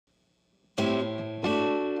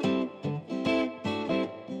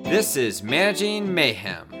This is Managing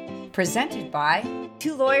Mayhem. Presented by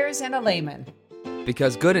two lawyers and a layman.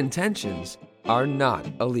 Because good intentions are not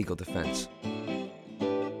a legal defense.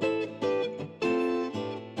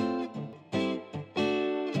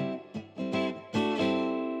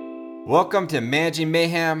 Welcome to Managing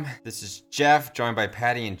Mayhem. This is Jeff, joined by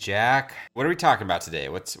Patty and Jack. What are we talking about today?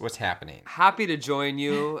 What's happening? Happy to join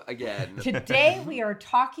you again. Today we are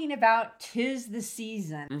talking about 'tis the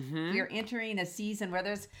season. Mm-hmm. We are entering a season where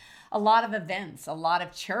there's a lot of events, a lot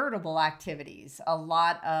of charitable activities, a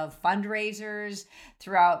lot of fundraisers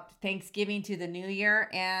throughout Thanksgiving to the New Year.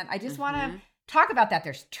 And I just want to talk about that.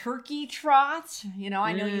 There's turkey trots. You know,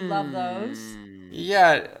 I know you love those.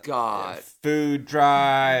 Yeah. God. Food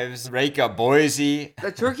drives, Rake Up Boise.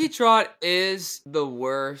 The turkey trot is the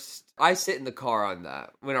worst. I sit in the car on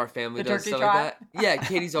that when our family does stuff like that. Yeah,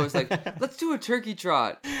 Katie's always like, let's do a turkey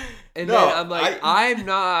trot. And then I'm like, I'm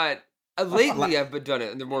not. Lately, I've been done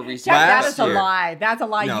it in the more recent. That is a lie. That's a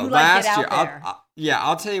lie. No, you like it out there.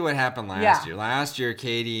 I'll tell you what happened last year. Last year,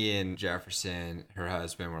 Katie and Jefferson, her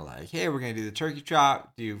husband, were like, hey, we're going to do the turkey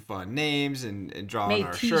trot, do fun names, and draw on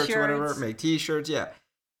our shirts or whatever. Make t-shirts, yeah.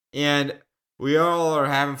 And we all are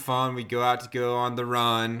having fun. We go out to go on the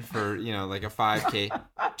run for, like a 5K.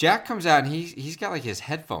 Jack comes out, and he's got, like, his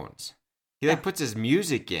headphones. He puts his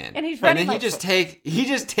music in, and he's running. And then he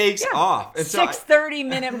just takes off. And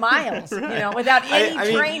 30-minute miles, right. Without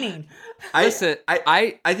any training. I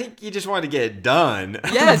think he just wanted to get it done.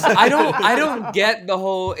 Yes, I don't get the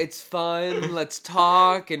whole it's fun, let's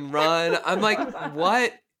talk and run. I'm like,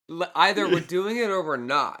 what? Either we're doing it or we're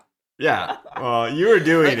not. Yeah, well, you were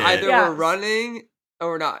doing it. Either we're running or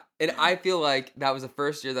we're not. And I feel like that was the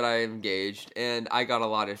first year that I engaged, and I got a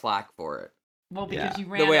lot of flack for it. Well, because you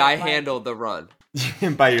ran the way I handled the run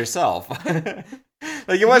by yourself.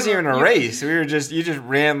 Like it wasn't even a race. You just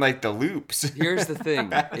ran like the loops. Here's the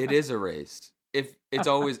thing: it is a race. If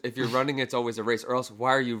you're running, it's always a race. Or else,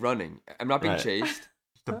 why are you running? I'm not being chased.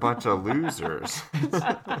 Just a bunch of losers.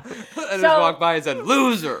 I just walked by and said,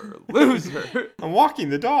 "Loser, loser." I'm walking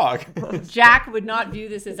the dog. Jack would not view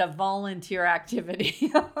this as a volunteer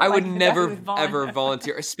activity. I would never ever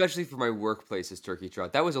volunteer, especially for my workplace's turkey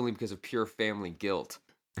trot. That was only because of pure family guilt.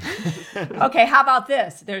 Okay, how about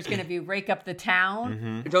this? There's going to be Rake Up the Town.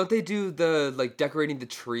 Mm-hmm. Don't they do the decorating the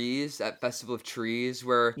trees at Festival of Trees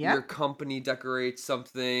where your company decorates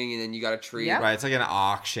something and then you got a tree? Yep. Right, it's like an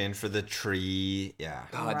auction for the tree. Yeah.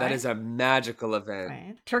 God, that is a magical event.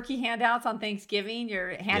 Right. Turkey handouts on Thanksgiving.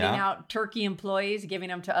 You're handing out turkey employees, giving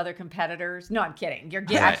them to other competitors. No, I'm kidding. You're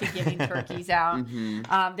actually giving turkeys out.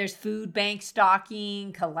 Mm-hmm. There's food bank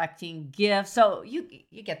stocking, collecting gifts. So you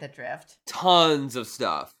get the drift. Tons of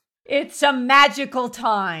stuff. It's a magical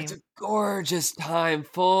time. It's a gorgeous time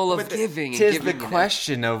full of giving. Tis the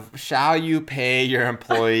question of, shall you pay your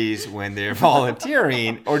employees when they're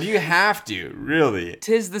volunteering, or do you have to, really?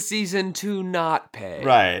 Tis the season to not pay.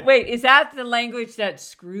 Right. Wait, is that the language that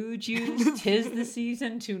Scrooge used? Tis the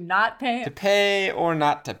season to not pay? To pay or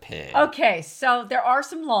not to pay. Okay, so there are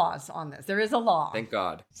some laws on this. There is a law. Thank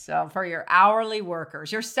God. So for your hourly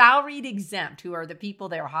workers, your salaried exempt, who are the people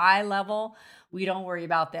that are high level, we don't worry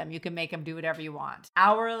about them. You can make them do whatever you want.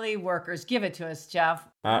 Hourly workers, give it to us, Jeff.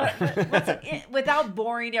 Without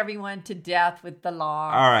boring everyone to death with the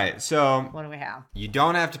law. All right, so what do we have? You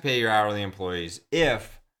don't have to pay your hourly employees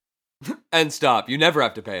if... And stop. You never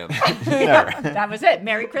have to pay them. Never. That was it.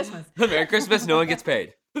 Merry Christmas. Merry Christmas. No one gets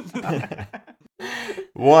paid.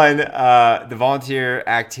 One, the volunteer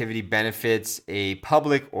activity benefits a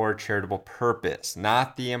public or charitable purpose,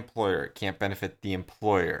 not the employer. It can't benefit the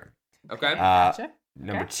employer. Okay. Gotcha.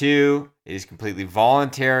 Number two, it is completely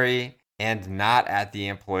voluntary and not at the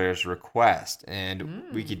employer's request. And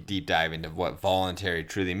we could deep dive into what voluntary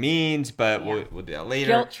truly means, but we'll do that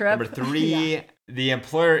later. Guilt trip. Number three, the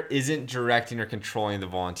employer isn't directing or controlling the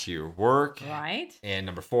volunteer work. Right. And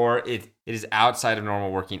number four, it is outside of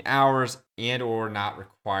normal working hours and or not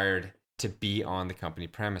required to be on the company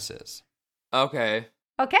premises. Okay.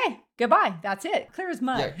 Goodbye. That's it. Clear as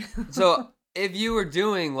mud. Yeah. So if you were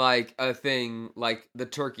doing like a thing like the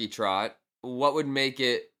turkey trot, what would make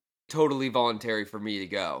it totally voluntary for me to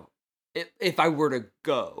go? If I were to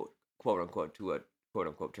go, quote unquote, to a quote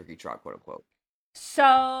unquote turkey trot, quote unquote. So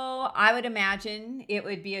I would imagine it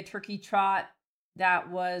would be a turkey trot that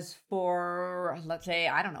was for, let's say,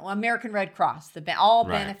 I don't know, American Red Cross. All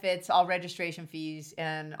benefits, all registration fees,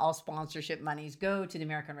 and all sponsorship monies go to the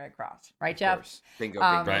American Red Cross. Right, Jeff? Of course. Bingo.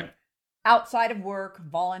 Right. Outside of work,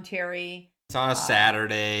 voluntary. It's on a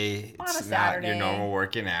Saturday. It's not your normal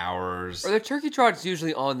working hours. Or the turkey trot's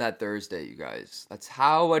usually on that Thursday, you guys. That's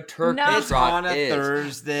how a turkey trot is. It's on a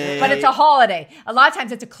Thursday. But it's a holiday. A lot of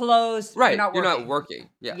times it's a closed. Right. You're not working.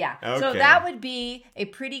 Yeah. Yeah. Okay. So that would be a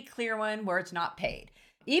pretty clear one where it's not paid.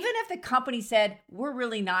 Even if the company said, we're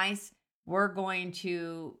really nice, we're going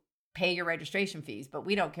to pay your registration fees, but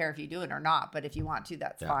we don't care if you do it or not. But if you want to,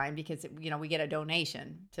 that's fine because, we get a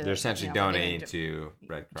donation. They're essentially donating to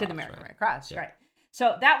Red Cross. To the American Red Cross, right.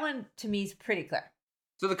 So that one to me is pretty clear.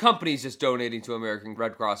 So the company's just donating to American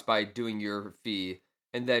Red Cross by doing your fee.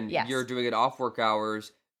 And then you're doing it off work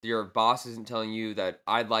hours. Your boss isn't telling you that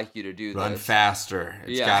I'd like you to do Run this. faster.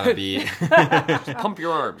 It's got to be. Just pump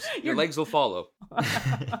your arms. Your legs will follow.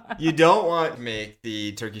 You don't want to make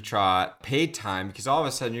the turkey trot paid time because all of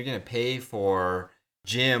a sudden you're going to pay for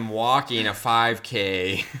Jim walking a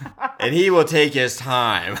 5K and he will take his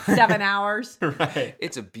time. 7 hours. Right.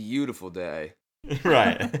 It's a beautiful day.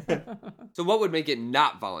 Right. So what would make it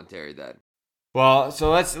not voluntary then? Well, so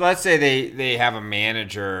let's say they have a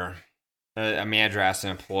manager. A manager asks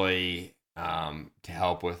an employee to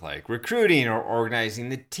help with like recruiting or organizing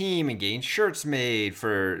the team and getting shirts made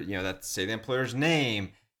for, that's say the employer's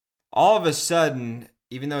name. All of a sudden,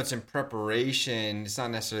 even though it's in preparation, it's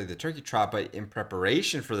not necessarily the turkey trot, but in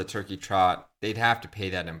preparation for the turkey trot, they'd have to pay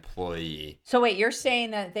that employee. So wait, you're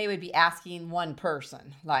saying that they would be asking one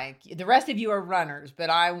person, like the rest of you are runners, but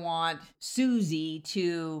I want Susie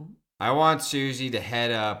to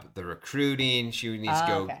head up the recruiting. She needs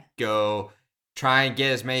to go try and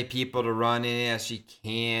get as many people to run in as she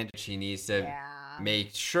can. She needs to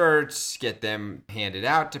make shirts, get them handed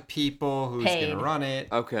out to people who's going to run it.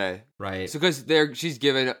 Okay. Right. So because she's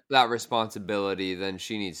given that responsibility, then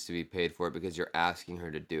she needs to be paid for it because you're asking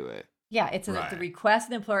her to do it. Yeah, it's the request of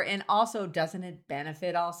the employer. And also, doesn't it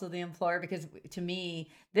benefit also the employer? Because to me,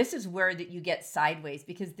 this is where that you get sideways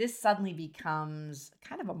because this suddenly becomes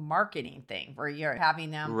kind of a marketing thing where you're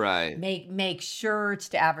having them make shirts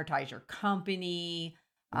to advertise your company.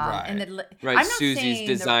 And then, right. Susie's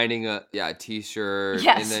designing a t-shirt.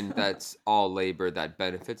 Yes. And then that's all labor that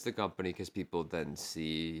benefits the company because people then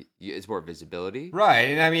see it's more visibility. Right.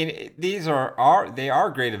 And I mean, these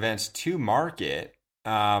are great events to market.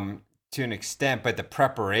 To an extent, but the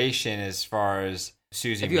preparation as far as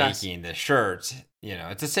Susie making the shirts,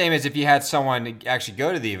 it's the same as if you had someone actually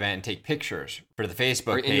go to the event and take pictures for the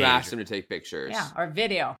Facebook page. And you asked them to take pictures. Yeah, or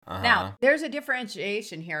video. Now, there's a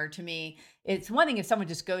differentiation here to me. It's one thing if someone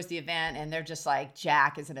just goes to the event and they're just like,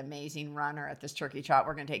 Jack is an amazing runner at this turkey trot.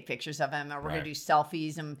 We're going to take pictures of him or we're going to do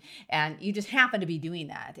selfies. And you just happen to be doing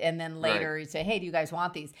that. And then later you say, hey, do you guys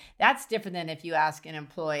want these? That's different than if you ask an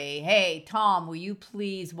employee, hey, Tom, will you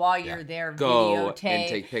please, while you're there, go videotape and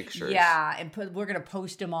take pictures. Yeah, and we're going to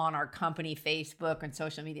post them on our company Facebook and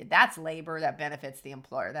social media. That's labor that benefits the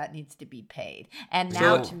employer. That needs to be paid. And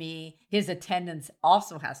now to me, his attendance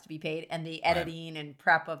also has to be paid. And the editing and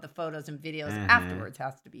prep of the photos and videos afterwards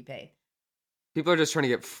has to be paid. People are just trying to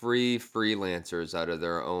get free freelancers out of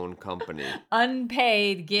their own company.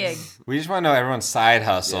 Unpaid gig. We just want to know everyone's side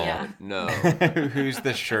hustle. Yeah. No. Who's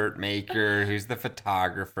the shirt maker? Who's the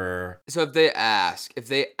photographer? So if they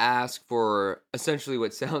ask for essentially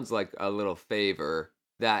what sounds like a little favor,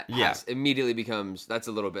 that immediately becomes, that's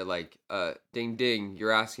a little bit like, ding, ding,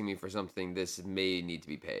 you're asking me for something. This may need to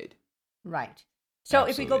be paid. Right. So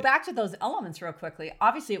if we go back to those elements real quickly,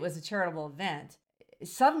 obviously it was a charitable event.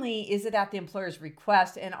 Suddenly, is it at the employer's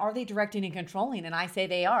request? And are they directing and controlling? And I say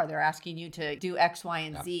they are. They're asking you to do X, Y,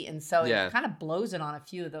 and Z. And so it kind of blows it on a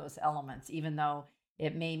few of those elements. Even though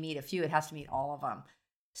it may meet a few, it has to meet all of them.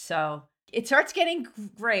 So it starts getting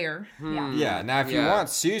grayer. Yeah. Now, if you want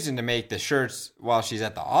Susan to make the shirts while she's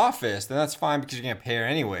at the office, then that's fine because you're going to pay her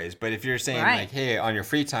anyways. But if you're saying like, hey, on your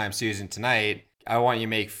free time, Susan, tonight, I want you to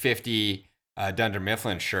make 50 Dunder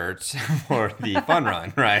Mifflin shirts for the fun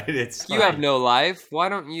run, right? It's you have no life. Why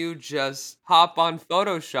don't you just hop on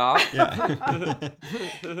Photoshop?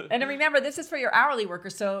 And remember, this is for your hourly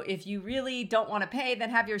workers. So if you really don't want to pay,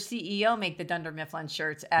 then have your CEO make the Dunder Mifflin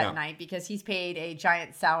shirts at night because he's paid a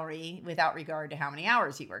giant salary without regard to how many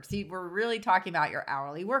hours he works. See, we're really talking about your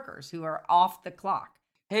hourly workers who are off the clock.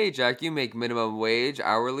 Hey, Jack, you make minimum wage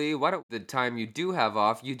hourly. Why don't the time you do have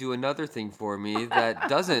off, you do another thing for me that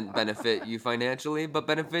doesn't benefit you financially, but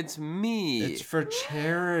benefits me? It's for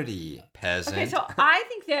charity, peasant. Okay, so I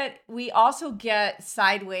think that we also get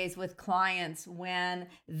sideways with clients when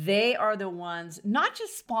they are the ones not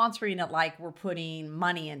just sponsoring it like we're putting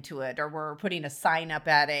money into it or we're putting a sign up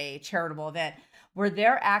at a charitable event. where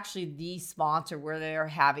they're actually the sponsor, where they're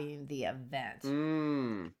having the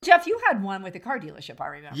event. Jeff, you had one with a car dealership, I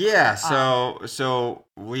remember. Yeah, so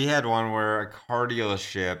we had one where a car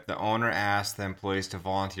dealership, the owner asked the employees to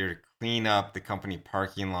volunteer to clean up the company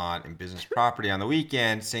parking lot and business property on the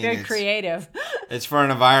weekend, saying very creative. It's for an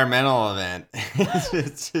environmental event.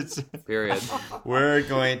 it's Period. We're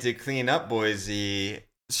going to clean up Boise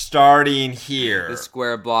starting here. The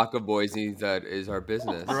square block of Boise that is our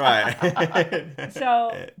business. Right.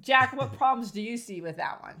 So, Jack, what problems do you see with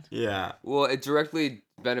that one? Yeah. Well, it directly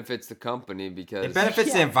benefits the company because... It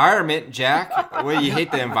benefits the environment, Jack. What, you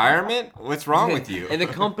hate the environment? What's wrong with you? And the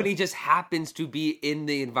company just happens to be in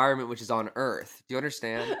the environment, which is on Earth. Do you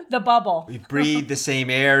understand? The bubble. We breathe the same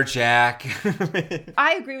air, Jack.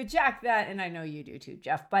 I agree with Jack that, and I know you do too,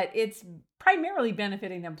 Jeff, but it's primarily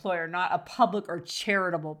benefiting the employer, not a public or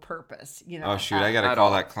charitable purpose. You know. Oh, shoot. I got to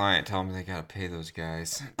call that client. Tell them they got to pay those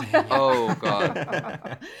guys. Oh,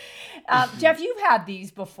 God. Jeff, you've had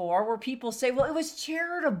these before where people say, well, it was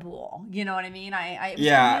charitable. You know what I mean? It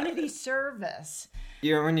was community service.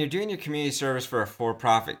 When you're doing your community service for a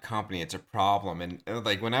for-profit company, it's a problem. And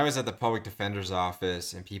like when I was at the public defender's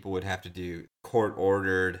office and people would have to do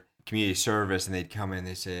court-ordered community service and they'd come in and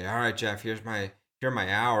they'd say, all right, Jeff, here are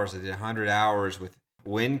my hours. I did 100 hours with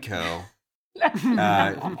Winco.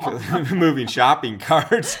 Moving shopping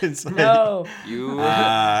carts. It's like, no, you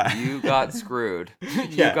got screwed.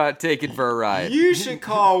 You got taken for a ride. You should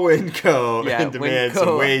call Winco and demand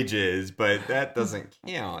some wages, but that doesn't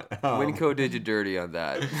count. Winco did you dirty on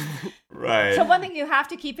that. Right. So one thing you have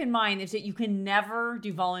to keep in mind is that you can never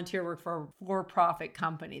do volunteer work for a for-profit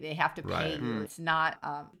company. They have to pay you. It's not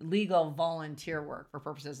legal volunteer work for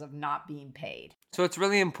purposes of not being paid. So it's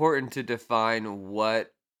really important to define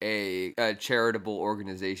what a charitable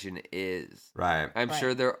organization is. Right. I'm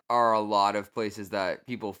sure there are a lot of places that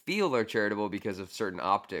people feel are charitable because of certain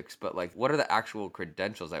optics, but like, what are the actual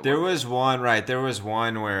credentials? There was one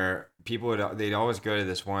where people they'd always go to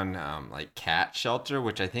this one like cat shelter,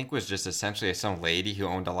 which I think was just essentially some lady who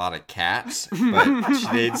owned a lot of cats,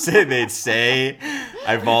 but they'd say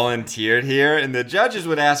I volunteered here, and the judges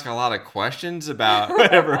would ask a lot of questions about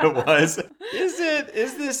whatever it was.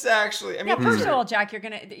 Is this actually? I mean, first of all, Jack, you're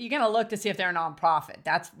gonna look to see if they're a nonprofit.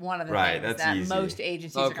 That's one of the things that easy. Most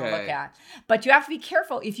agencies are gonna look at. But you have to be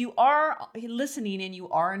careful. If you are listening and you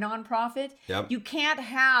are a nonprofit, you can't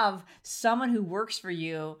have someone who works for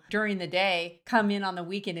you during the day come in on the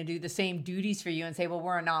weekend and do the same duties for you and say, well,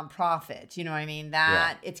 we're a nonprofit. You know what I mean?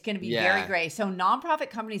 It's going to be very gray. So nonprofit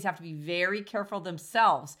companies have to be very careful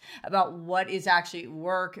themselves about what is actually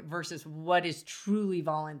work versus what is truly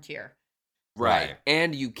volunteer. Right.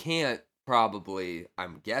 And you can't probably,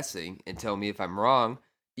 I'm guessing, and tell me if I'm wrong,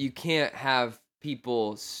 you can't have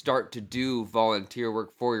people start to do volunteer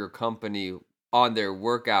work for your company on their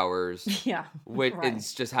work hours,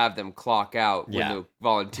 and just have them clock out when the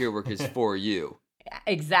volunteer work is for you.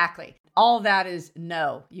 Exactly. All of that is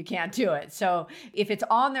no, you can't do it. So if it's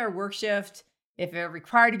on their work shift, if they're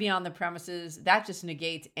required to be on the premises, that just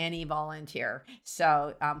negates any volunteer.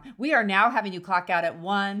 So we are now having you clock out at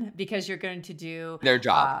 1 because you're going to do their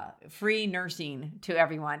job. Free nursing to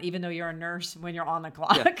everyone, even though you're a nurse when you're on the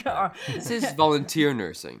clock. This is volunteer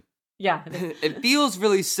nursing. Yeah. It feels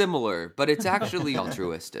really similar, but it's actually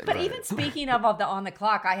altruistic. But even speaking of the on the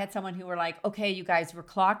clock, I had someone who were like, okay, you guys were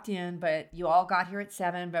clocked in, but you all got here at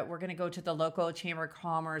 7, but we're going to go to the local Chamber of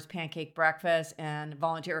Commerce pancake breakfast and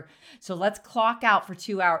volunteer. So let's clock out for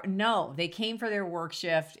 2 hours. No, they came for their work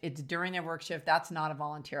shift. It's during their work shift. That's not a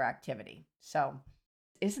volunteer activity. So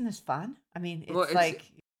isn't this fun? I mean,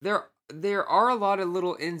 There are a lot of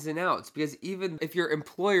little ins and outs because even if your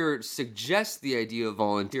employer suggests the idea of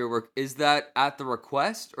volunteer work, is that at the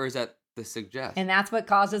request or is that the suggest? And that's what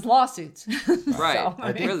causes lawsuits. Right. So,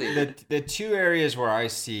 I think really. The two areas where I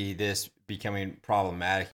see this becoming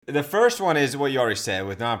problematic. The first one is what you already said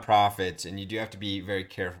with nonprofits, and you do have to be very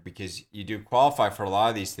careful because you do qualify for a lot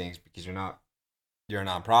of these things because you're a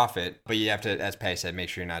nonprofit, but you have to, as Patty said, make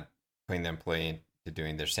sure you're not putting the employee into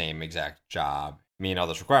doing their same exact job. Mean all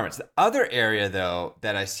those requirements. The other area, though,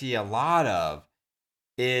 that I see a lot of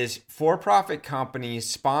is for-profit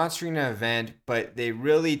companies sponsoring an event, but they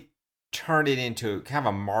really turn it into kind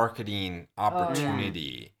of a marketing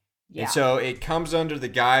opportunity. Yeah. And so it comes under the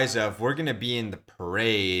guise of we're going to be in the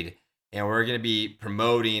parade and we're going to be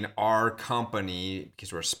promoting our company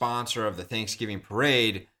because we're a sponsor of the Thanksgiving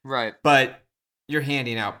parade. Right. But you're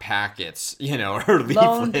handing out packets, or leaflets.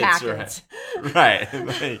 Loan packets. Right.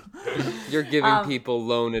 Like, you're giving people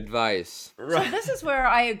loan advice. Right. So this is where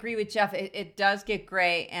I agree with Jeff. It does get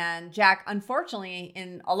gray. And Jack, unfortunately,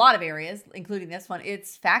 in a lot of areas, including this one,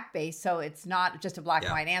 it's fact-based. So it's not just a black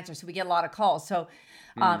and white answer. So we get a lot of calls. So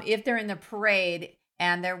if they're in the parade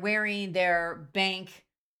and they're wearing their bank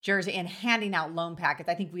jersey and handing out loan packets,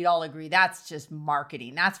 I think we'd all agree that's just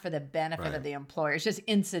marketing. That's for the benefit of the employer. It's just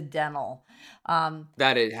incidental.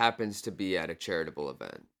 That it happens to be at a charitable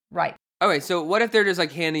event. Right. Okay, so what if they're just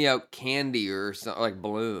like handing out candy or something, like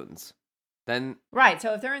balloons? Then right.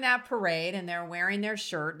 So if they're in that parade and they're wearing their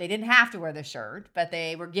shirt, they didn't have to wear the shirt, but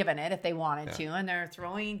they were given it if they wanted to, and they're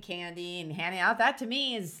throwing candy and handing out. That to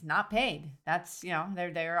me is not paid. That's,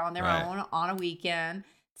 they're there on their own on a weekend.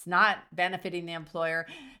 It's not benefiting the employer.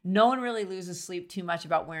 No one really loses sleep too much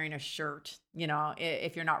about wearing a shirt,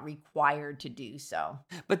 if you're not required to do so.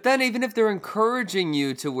 But then even if they're encouraging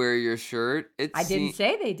you to wear your shirt, I didn't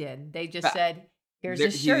say they did. They just said, here's a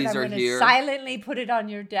shirt. I'm going to silently put it on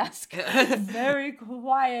your desk very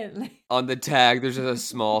quietly. On the tag, there's just a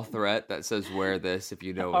small threat that says, wear this if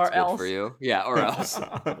you know what's good for you. Yeah, or else.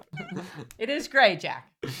 It is great,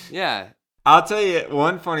 Jack. Yeah. I'll tell you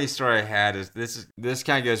one funny story I had is this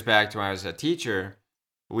kind of goes back to when I was a teacher.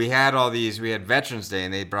 We had Veterans Day,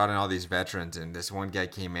 and they brought in all these veterans, and this one guy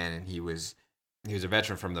came in, and he was a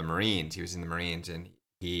veteran from the Marines. He was in the Marines, and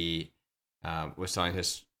he was telling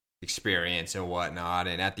his experience and whatnot.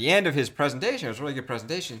 And at the end of his presentation, it was a really good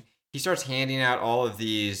presentation, he starts handing out all of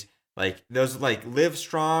these those Live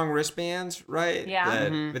Strong wristbands, right? Yeah.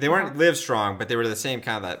 But they weren't Live Strong, but they were the same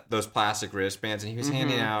kind of those plastic wristbands, and he was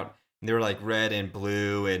handing out. They were red and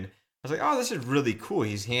blue, and I was like, oh, this is really cool.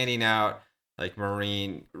 He's handing out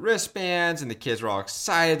Marine wristbands, and the kids were all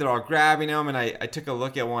excited. They're all grabbing them, and I took a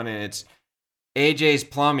look at one, and it's AJ's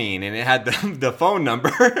Plumbing, and it had the phone number.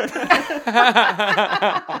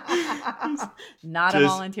 Not a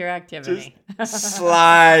volunteer activity.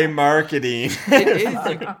 Sly marketing. It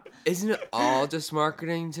is, isn't it all just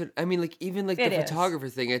marketing? Even the photographer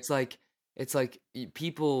thing, it's like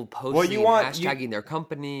people posting hashtagging their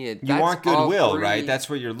company. You want goodwill, right? That's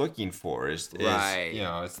what you're looking for. Right.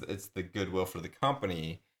 It's the goodwill for the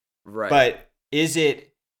company. Right. But is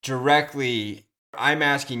it directly? I'm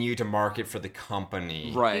asking you to market for the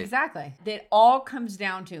company. Right. Exactly. It all comes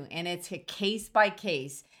down to, and it's a case by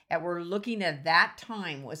case. And we're looking at that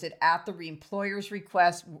time. Was it at the employer's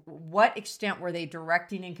request? What extent were they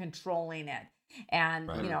directing and controlling it? And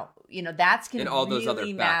that's going to all really those other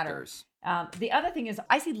matter. Factors. The other thing is,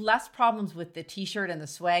 I see less problems with the T-shirt and the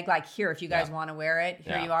swag. Like here, if you guys want to wear it,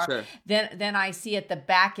 here you are. Sure. Then I see at the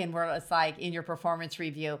back end where it's like in your performance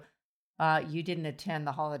review, you didn't attend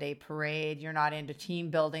the holiday parade. You're not into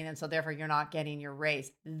team building, and so therefore you're not getting your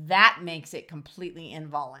raise. That makes it completely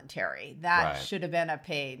involuntary. That should have been a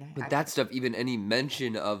paid. But that stuff, even any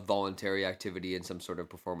mention of voluntary activity in some sort of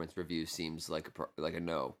performance review, seems like a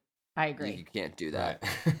no. I agree. You can't do that.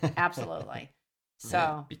 Right. Absolutely.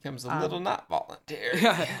 So it becomes a little not voluntary.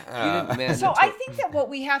 So I think that what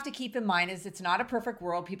we have to keep in mind is it's not a perfect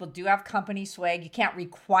world. People do have company swag. You can't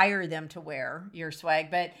require them to wear your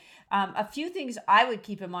swag. But a few things I would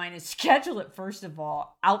keep in mind is schedule it, first of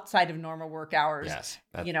all, outside of normal work hours. Yes.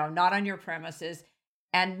 Not on your premises.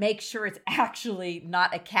 And make sure it's actually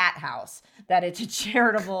not a cat house, that it's a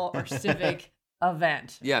charitable or civic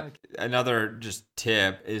event. Yeah. Another just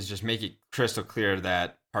tip is just make it crystal clear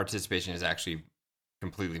that participation is actually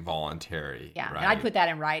completely voluntary. Yeah, right? and I'd put that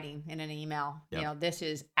in writing in an email. Yep. This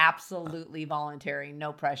is absolutely voluntary,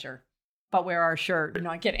 no pressure. But wear our shirt. No,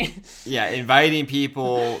 I'm kidding. Yeah, inviting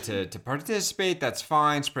people to participate, that's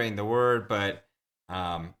fine, spreading the word, but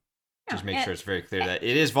just make sure it's very clear that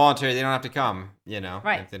it is voluntary. They don't have to come,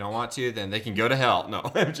 Right. If they don't want to, then they can go to hell. No.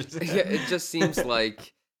 It just seems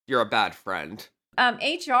like you're a bad friend.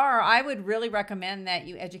 HR, I would really recommend that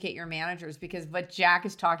you educate your managers, because what Jack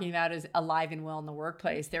is talking about is alive and well in the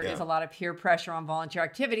workplace. There is a lot of peer pressure on volunteer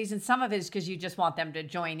activities, and some of it is because you just want them to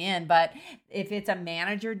join in. But if it's a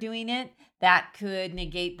manager doing it, that could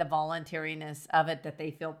negate the voluntariness of it, that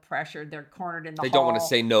they feel pressured. They're cornered in the hall. They don't want to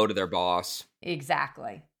say no to their boss.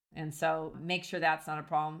 Exactly. And so make sure that's not a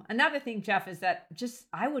problem. Another thing, Jeff, is that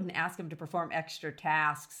I wouldn't ask them to perform extra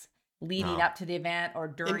tasks leading up to the event or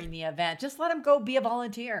during the event. Just let them go be a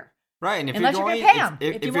volunteer. Right, and if Unless you're going to pay them.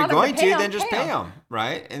 if you're going to, then just pay them,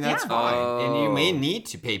 right? And that's fine. And you may need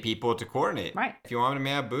to pay people to coordinate. Right. If you want them to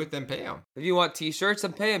have a booth, then pay them. If you want T-shirts,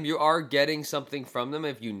 then pay them. You are getting something from them.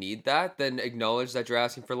 If you need that, then acknowledge that you're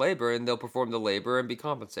asking for labor, and they'll perform the labor and be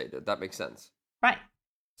compensated. That makes sense. Right.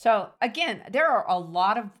 So again, there are a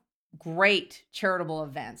lot of great charitable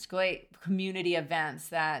events, great community events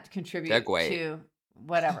that contribute to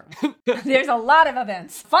whatever. There's a lot of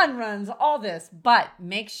events, fun runs, all this, but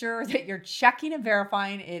make sure that you're checking and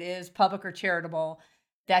verifying it is public or charitable,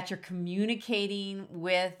 that you're communicating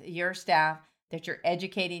with your staff, that you're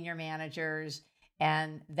educating your managers,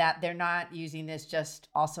 and that they're not using this just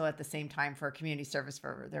also at the same time for a community service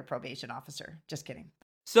for their probation officer. Just kidding.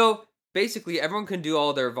 So basically, everyone can do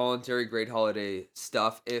all their voluntary Great Holiday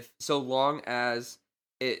stuff so long as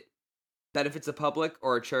it benefits the public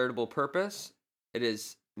or a charitable purpose. It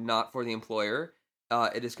is not for the employer.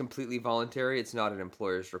 It is completely voluntary. It's not an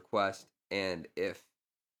employer's request. And if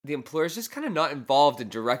the employer is just kind of not involved in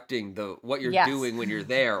directing what you're doing when you're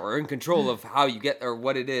there, or in control of how you get there,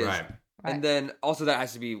 what it is. Right. And then also that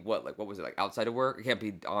has to be what was it, like outside of work? It can't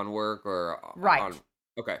be on work or on.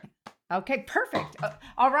 Okay. Okay, perfect.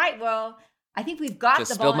 All right. Well, I think we've got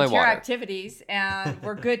the volunteer activities, and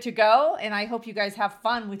we're good to go. And I hope you guys have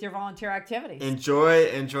fun with your volunteer activities.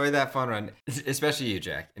 Enjoy that fun run, especially you,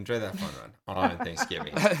 Jack. Enjoy that fun run on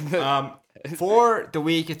Thanksgiving. For the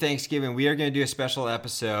week of Thanksgiving, we are going to do a special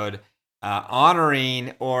episode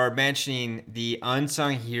honoring or mentioning the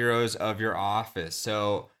unsung heroes of your office.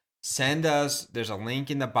 So send us, there's a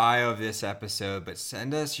link in the bio of this episode, but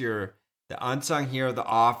send us the unsung hero of the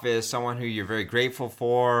office, someone who you're very grateful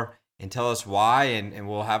for, and tell us why, and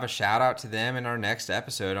we'll have a shout out to them in our next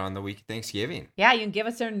episode on the week of Thanksgiving. Yeah, you can give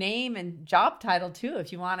us their name and job title too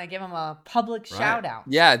if you want to give them a public shout out.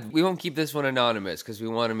 Yeah, we won't keep this one anonymous because we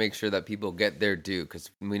want to make sure that people get their due, because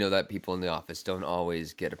we know that people in the office don't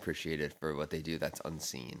always get appreciated for what they do that's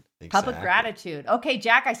unseen. Exactly. Public gratitude. Okay,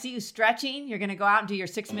 Jack, I see you stretching. You're going to go out and do your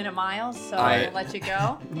 6-minute miles, so I'll let you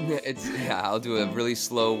go. I'll do a really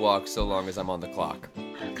slow walk so long as I'm on the clock.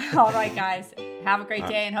 All right, guys. Have a great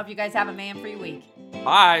day, and hope you guys have a man-free week.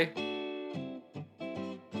 Bye.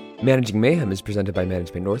 Managing Mayhem is presented by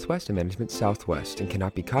Management Northwest and Management Southwest and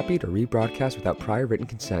cannot be copied or rebroadcast without prior written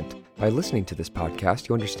consent. By listening to this podcast,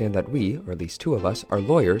 you understand that we, or at least two of us, are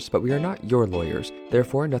lawyers, but we are not your lawyers.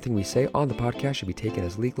 Therefore, nothing we say on the podcast should be taken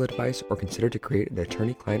as legal advice or considered to create an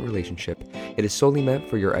attorney-client relationship. It is solely meant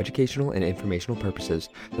for your educational and informational purposes.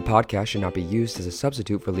 The podcast should not be used as a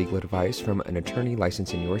substitute for legal advice from an attorney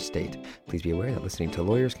licensed in your state. Please be aware that listening to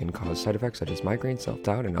lawyers can cause side effects such as migraine,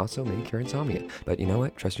 self-doubt, and also may cure insomnia. But you know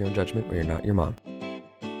what? Trust your own judgment, or you're not your mom.